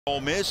Ole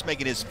Miss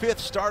making his 5th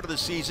start of the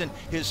season,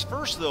 his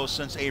first though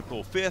since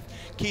April 5th.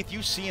 Keith,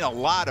 you've seen a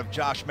lot of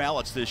Josh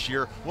Mallets this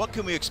year. What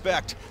can we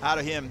expect out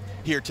of him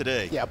here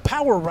today? Yeah,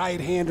 power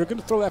right-hander,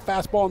 going to throw that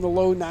fastball in the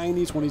low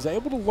 90s. When he's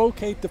able to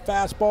locate the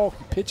fastball,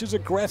 he pitches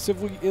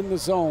aggressively in the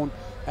zone,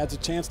 has a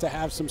chance to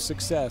have some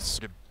success.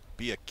 To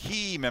be a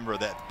key member of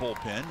that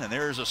bullpen, and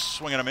there's a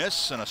swing and a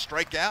miss and a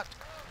strikeout.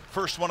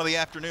 First one of the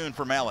afternoon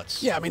for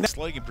Mallets. Yeah, I mean,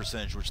 slugging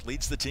percentage, which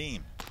leads the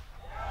team.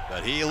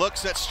 But he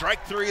looks at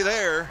strike 3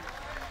 there.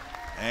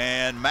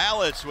 And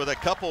Mallets with a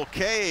couple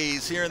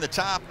Ks here in the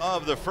top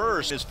of the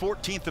first. His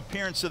 14th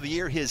appearance of the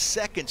year, his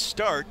 2nd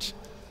start.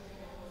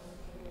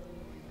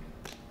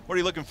 What are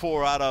you looking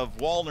for out of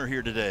Wallner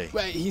here today?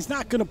 Well, he's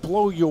not going to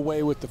blow you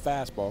away with the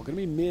fastball. Going to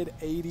be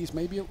mid-80s,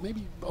 maybe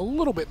a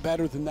little bit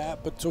better than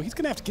that. But so he's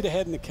going to have to get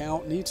ahead in the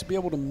count. Needs to be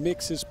able to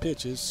mix his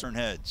pitches. Turn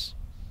heads.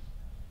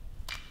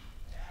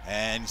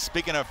 And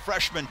speaking of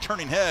freshmen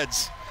turning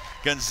heads,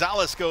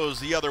 Gonzalez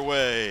goes the other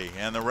way,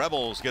 and the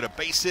Rebels get a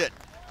base hit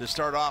to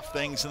start off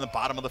things in the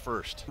bottom of the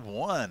first.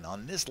 1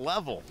 on this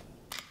level.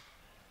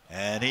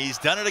 And he's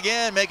done it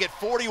again, make it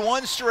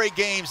 41 straight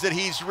games that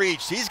he's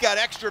reached. He's got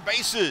extra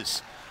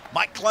bases.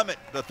 Mike Clement,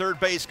 the third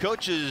base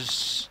coach,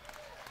 is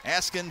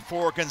asking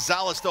for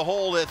Gonzalez to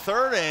hold at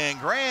third, and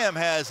Graham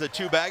has a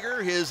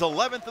 2-bagger, his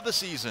 11th of the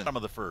season. Bottom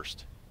of the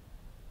first.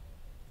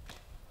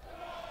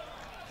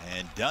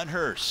 And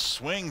Dunhurst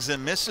swings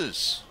and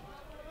misses.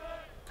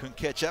 Couldn't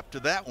catch up to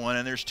that one,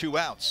 and there's 2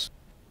 outs.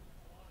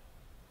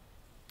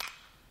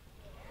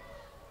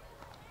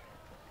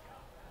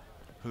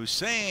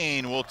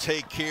 Hussein will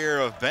take care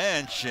of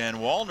bench, and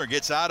Wallner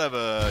gets out of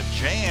a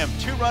jam.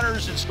 2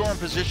 runners in scoring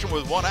position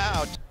with 1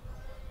 out.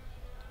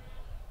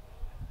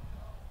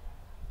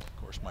 Of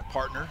course, my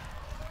partner,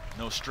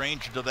 no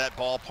stranger to that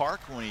ballpark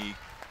when he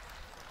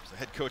was the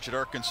head coach at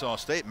Arkansas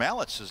State.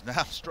 Mallets has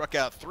now struck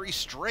out 3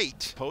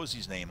 straight.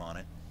 Posey's name on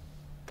it.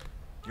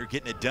 You're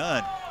getting it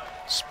done.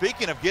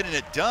 Speaking of getting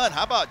it done,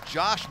 how about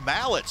Josh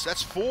Mallets?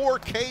 That's 4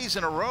 Ks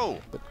in a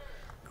row. But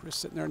Chris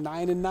sitting there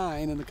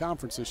 9-9 in the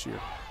conference this year.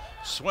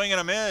 Swing and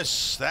a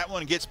miss. That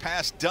one gets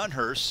past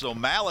Dunhurst. So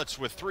Mallets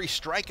with 3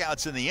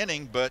 strikeouts in the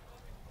inning, but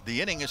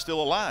the inning is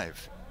still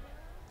alive.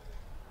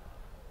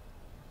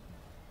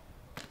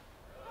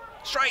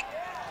 Strike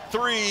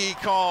 3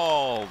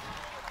 called.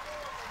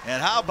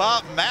 And how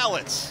about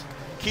Mallets?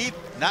 Keith,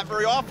 not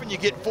very often you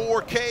get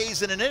 4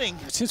 Ks in an inning.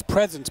 It's his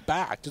presence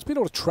back. Just being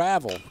able to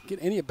travel, get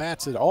any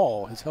at-bats at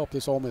all has helped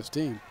this Ole Miss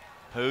team.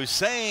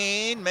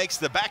 Hussein makes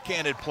the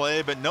backhanded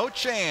play, but no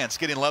chance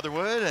getting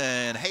Leatherwood,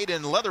 and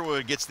Hayden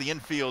Leatherwood gets the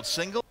infield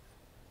single.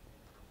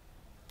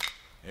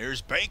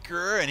 Here's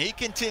Baker, and he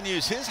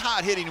continues his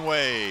hot-hitting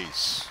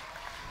ways.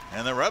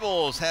 And the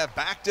Rebels have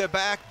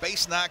back-to-back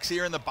base knocks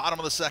here in the bottom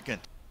of the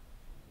second.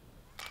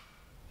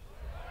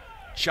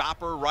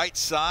 Chopper right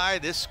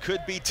side, this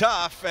could be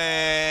tough,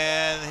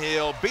 and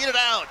he'll beat it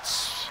out.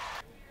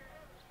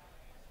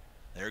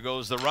 There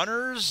goes the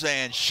runners,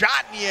 and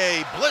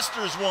Chatinier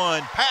blisters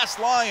one past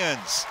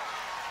Lyons.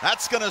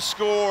 That's going to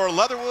score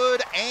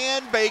Leatherwood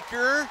and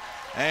Baker,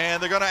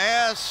 and they're going to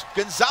ask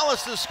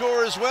Gonzalez to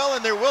score as well,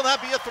 and there will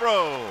not be a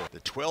throw. The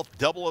 12th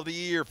double of the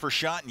year for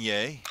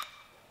Chatinier.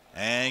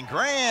 And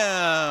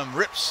Graham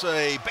rips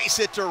a base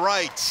hit to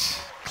right.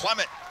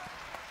 Clement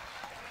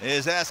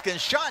is asking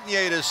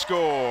Chatinier to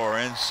score,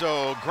 and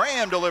so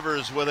Graham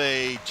delivers with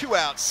a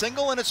 2-out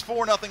single, and it's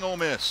 4-0 Ole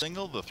Miss.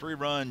 Single, the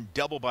 3-run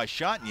double by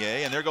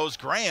Chatinier, and there goes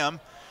Graham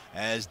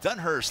as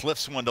Dunhurst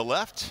lifts one to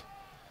left,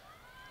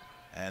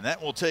 and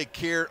that will take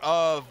care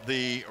of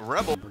the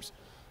Rebels.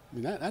 I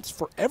mean, that's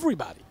for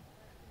everybody.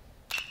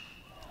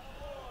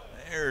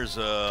 There's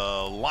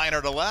a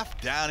liner to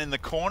left, down in the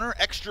corner.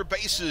 Extra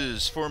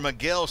bases for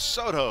Miguel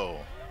Soto.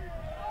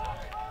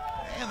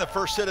 And the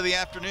first hit of the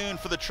afternoon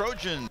for the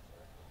Trojans.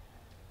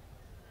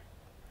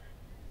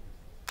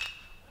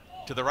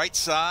 To the right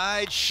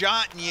side,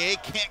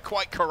 Chatinier can't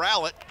quite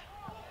corral it.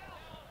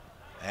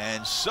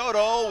 And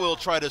Soto will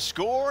try to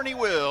score, and he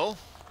will.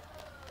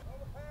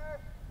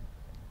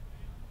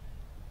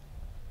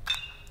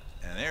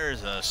 And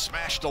there's a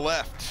smash to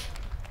left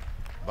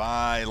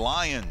by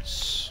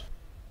Lyons.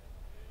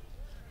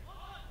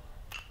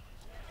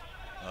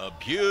 A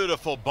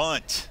beautiful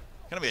bunt.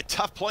 Gonna be a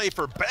tough play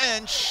for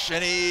Bench,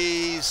 and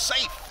he's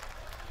safe.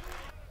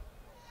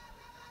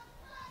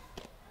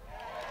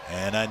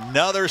 And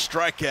another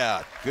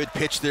strikeout. Good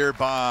pitch there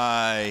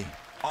by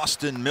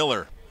Austin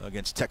Miller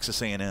against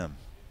Texas A&M.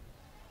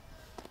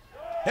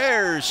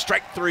 There's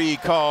strike 3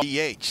 called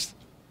DH.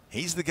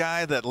 He's the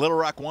guy that Little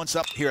Rock wants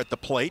up here at the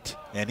plate,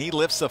 and he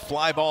lifts a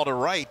fly ball to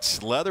right.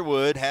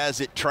 Leatherwood has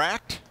it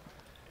tracked,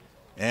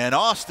 and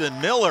Austin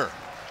Miller,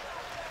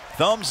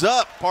 thumbs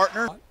up,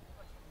 partner.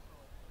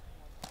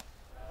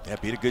 Yeah,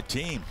 beat a good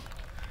team.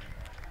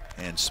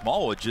 And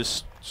Smallwood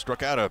just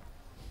struck out a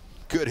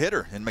good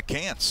hitter in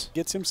McCants.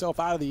 Gets himself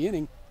out of the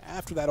inning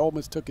after that. Ole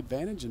Miss took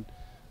advantage and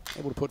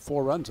able to put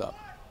 4 runs up.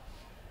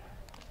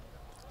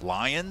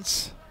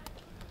 Lyons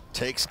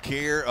takes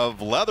care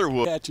of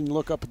Leatherwood. Catch and you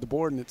look up at the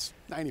board and it's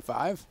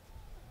 95.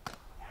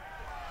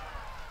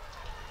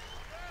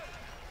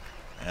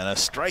 And a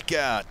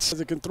strikeout.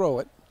 Because it can throw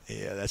it.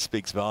 Yeah, that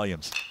speaks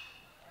volumes.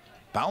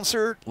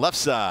 Bouncer, left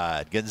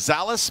side.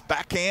 Gonzalez,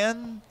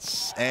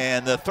 backhands,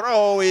 and the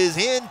throw is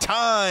in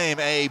time.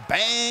 A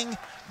bang,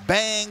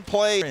 bang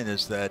play. And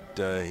is that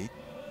they're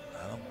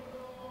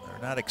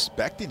not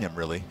expecting him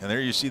really. And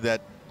there you see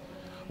that.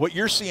 What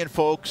you're seeing,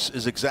 folks,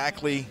 is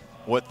exactly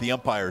what the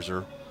umpires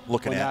are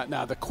looking at.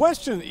 Now, the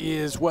question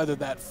is whether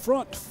that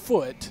front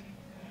foot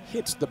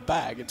hits the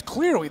bag. It's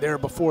clearly there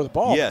before the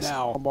ball. Yes.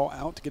 Now, ball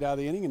out to get out of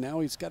the inning, and now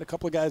he's got a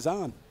couple of guys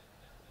on.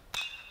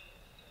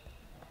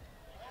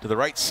 To the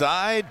right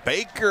side,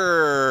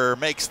 Baker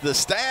makes the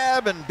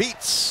stab and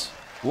beats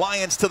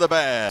Lions to the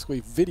bag. Basically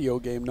video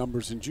game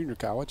numbers in junior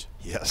college.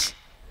 Yes.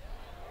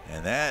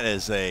 And that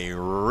is a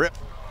rip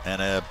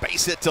and a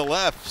base hit to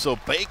left. So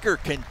Baker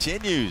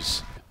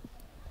continues.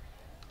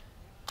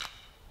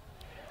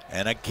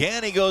 And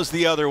again he goes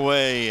the other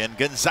way. And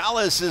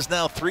Gonzalez is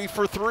now 3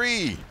 for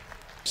 3.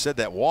 Said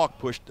that walk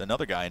pushed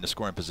another guy into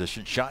scoring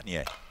position,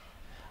 Chatnier.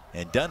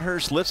 And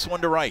Dunhurst lifts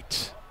one to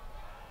right.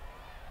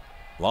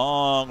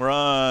 Long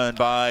run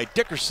by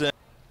Dickerson.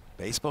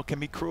 Baseball can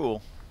be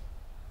cruel,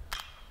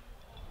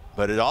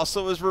 but it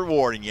also is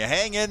rewarding. You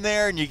hang in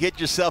there and you get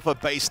yourself a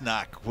base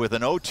knock with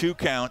an 0-2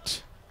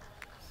 count.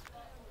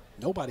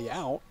 Nobody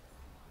out.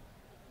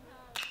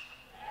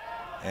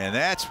 And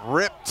that's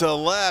ripped to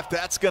left.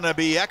 That's going to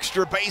be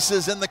extra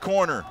bases in the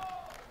corner.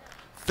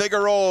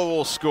 Figueroa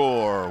will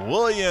score.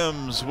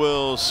 Williams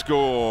will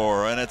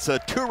score. And it's a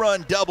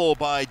 2-run double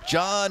by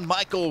John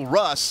Michael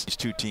Russ. These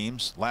two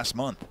teams last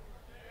month.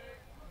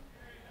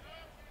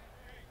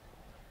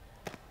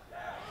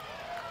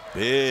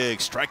 Big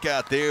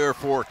strikeout there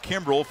for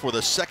Kimbrell for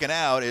the second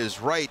out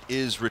as Wright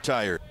is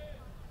retired.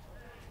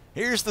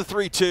 Here's the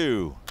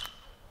 3-2.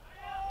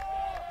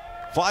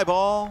 Fly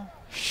ball,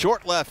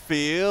 short left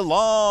field,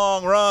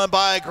 long run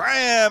by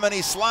Graham, and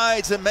he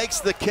slides and makes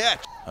the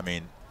catch. I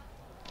mean,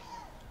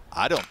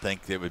 I don't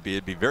think it'd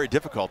be very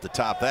difficult to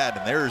top that.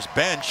 And there's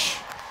Bench.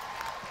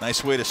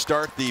 Nice way to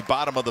start the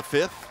bottom of the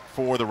fifth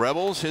for the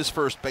Rebels. His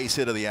first base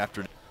hit of the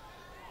afternoon.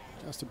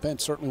 Justin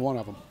Bench, certainly one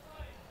of them.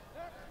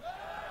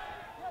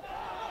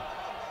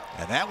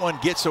 And that one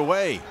gets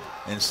away.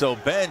 And so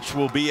Bench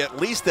will be at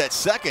least at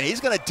second. He's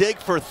going to dig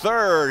for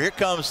third. Here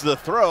comes the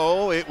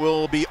throw. It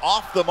will be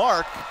off the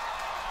mark.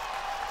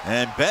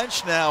 And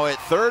Bench now at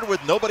third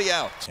with nobody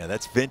out. Yeah,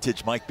 that's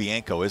vintage Mike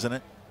Bianco, isn't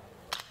it?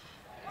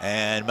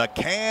 And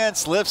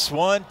McCants lifts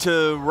one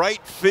to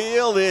right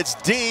field. It's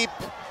deep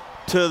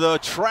to the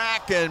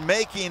track, and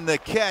making the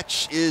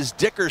catch is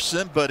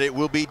Dickerson, but it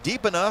will be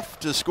deep enough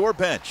to score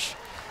Bench.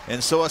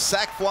 And so a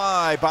sac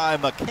fly by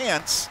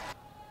McCants.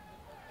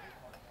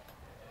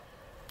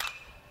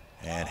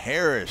 And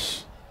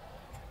Harris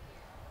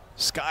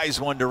skies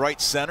one to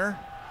right center.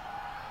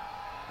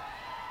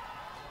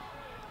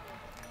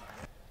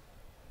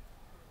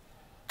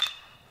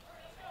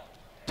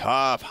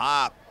 Tough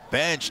hop.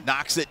 Bench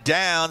knocks it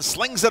down,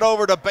 slings it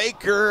over to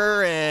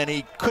Baker, and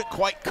he couldn't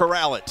quite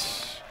corral it.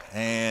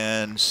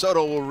 And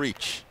Soto will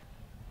reach.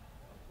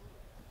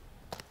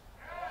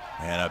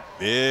 And a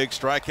big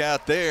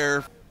strikeout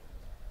there.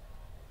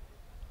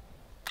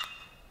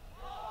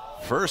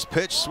 First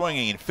pitch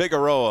swinging,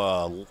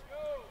 Figueroa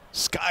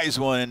skies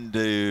one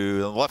to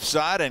the left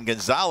side, and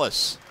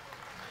Gonzalez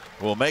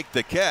will make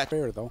the catch.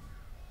 Fair though.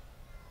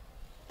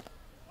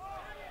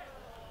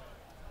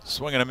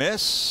 Swing and a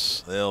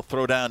miss. They'll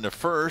throw down to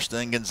first,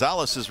 and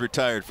Gonzalez is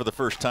retired for the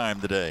first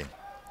time today.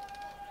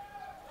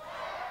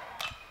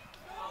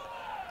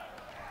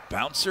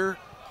 Bouncer,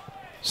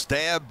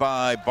 stab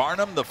by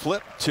Barnum, the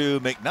flip to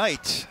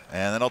McKnight,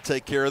 and that'll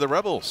take care of the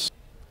Rebels.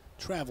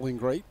 Traveling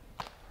great.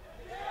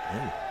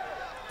 Ooh.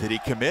 Did he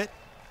commit?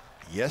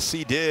 Yes,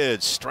 he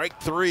did.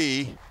 Strike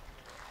three.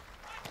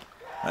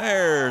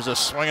 There's a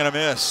swing and a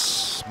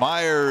miss.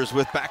 Myers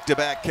with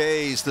back-to-back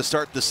Ks to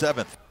start the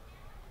seventh.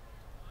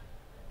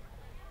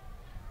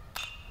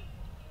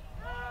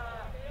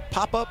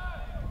 Pop-up.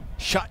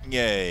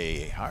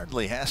 Chatnier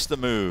hardly has to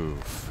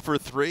move. For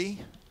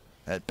three.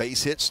 That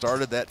base hit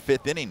started that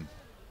fifth inning.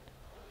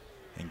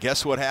 And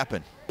guess what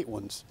happened? Great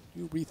ones.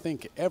 You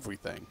rethink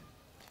everything.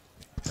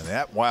 And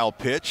that wild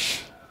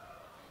pitch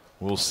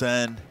will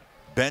send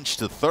Bench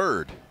to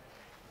third.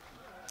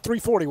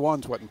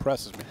 341 is what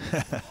impresses me.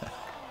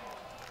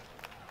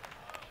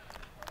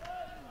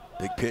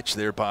 Big pitch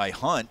there by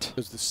Hunt.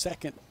 Because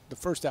the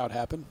first out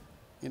happened.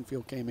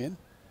 Infield came in.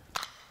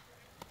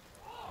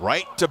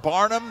 Right to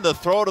Barnum. The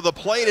throw to the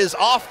plate is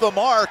off the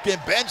mark,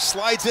 and Bench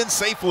slides in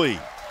safely.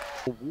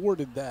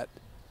 Awarded that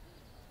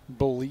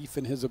belief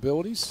in his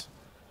abilities.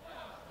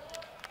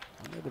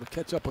 Unable to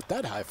catch up with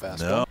that high fastball.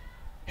 No.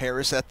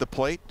 Harris at the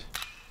plate.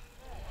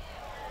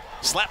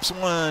 Slaps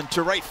one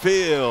to right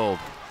field.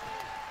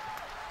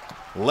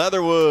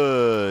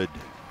 Leatherwood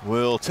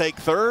will take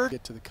third.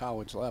 Get to the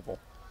college level.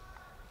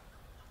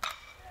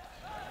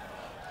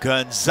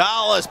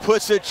 Gonzalez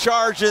puts a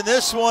charge in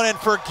this one, and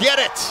forget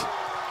it.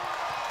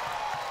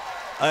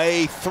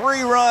 A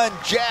three-run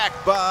jack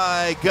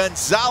by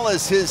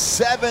Gonzalez, his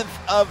seventh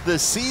of the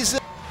season.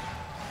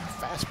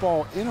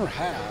 Fastball inner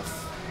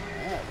half.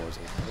 That was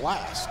a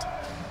blast.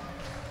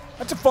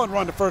 That's a fun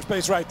run to first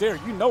base right there.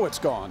 You know it's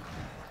gone.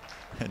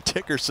 And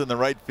Dickerson, the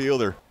right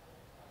fielder.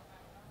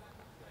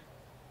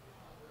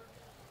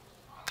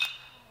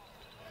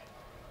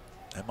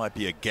 That might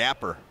be a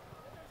gapper.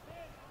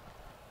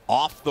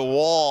 Off the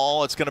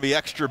wall, it's going to be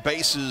extra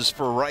bases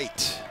for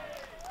right.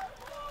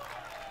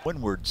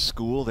 Windward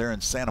School there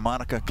in Santa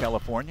Monica,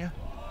 California.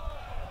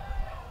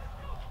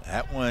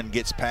 That one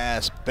gets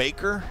past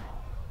Baker.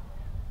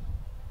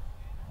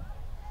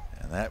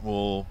 And that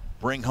will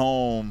bring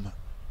home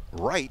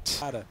right.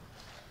 How to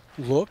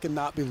look and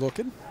not be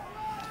looking.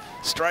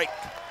 Strike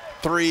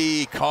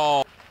 3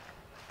 call.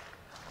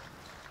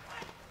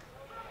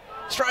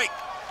 Strike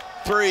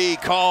 3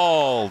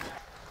 called.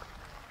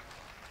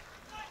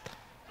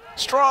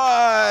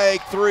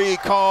 Strike 3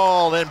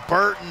 called, and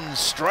Burton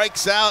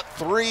strikes out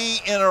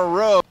 3 in a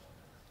row.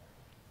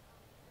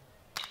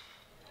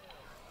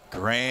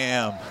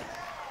 Graham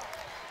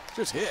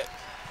just hit.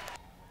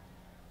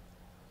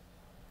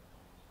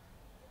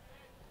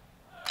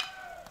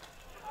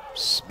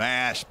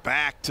 Smash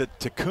back to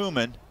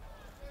Kuman,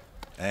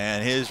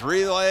 and his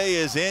relay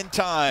is in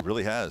time.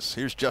 Really has.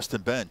 Here's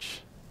Justin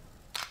Bench.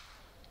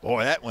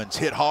 Boy, that one's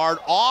hit hard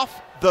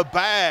off the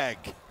bag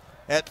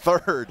at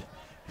third,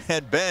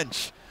 and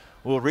Bench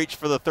will reach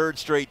for the 3rd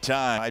straight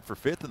time. Tied for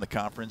 5th in the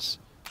conference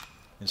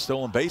in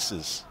stolen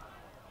bases.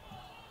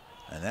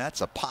 And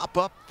that's a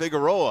pop-up.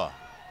 Figueroa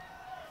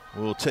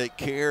will take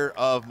care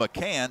of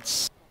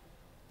McCants.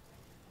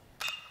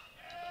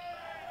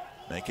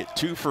 Make it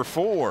 2 for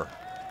 4.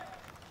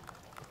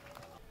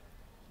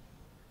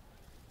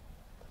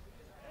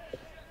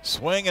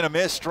 Swing and a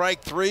miss,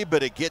 strike 3,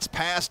 but it gets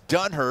past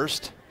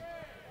Dunhurst.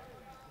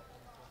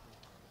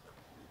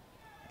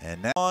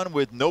 And now on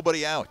with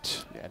nobody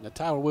out. Yeah, and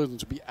Tyler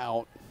Williams would be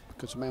out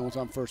because the man was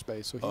on first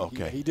base, so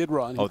he did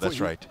run. Oh, that's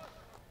right.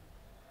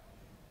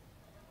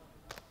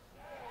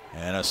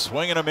 And a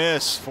swing and a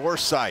miss,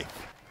 Forsythe.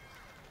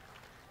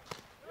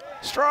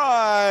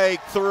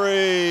 Strike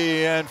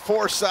 3, and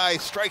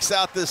Forsythe strikes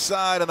out this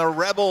side, and the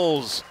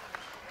Rebels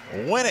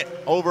win it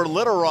over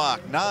Little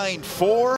Rock 9-4.